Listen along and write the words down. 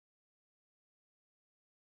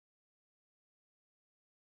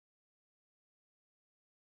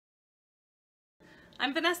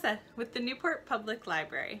I'm Vanessa with the Newport Public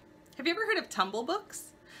Library. Have you ever heard of Tumblebooks?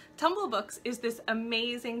 Tumblebooks is this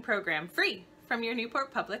amazing program, free, from your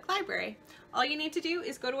Newport Public Library. All you need to do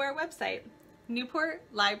is go to our website,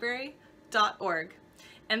 newportlibrary.org,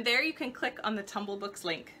 and there you can click on the Tumblebooks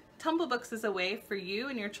link. Tumblebooks is a way for you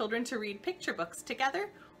and your children to read picture books together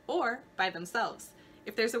or by themselves.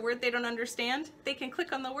 If there's a word they don't understand, they can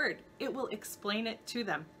click on the word. It will explain it to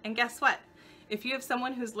them. And guess what? If you have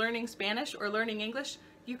someone who's learning Spanish or learning English,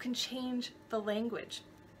 you can change the language.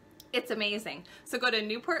 It's amazing. So go to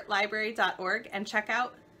newportlibrary.org and check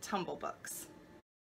out Tumblebooks.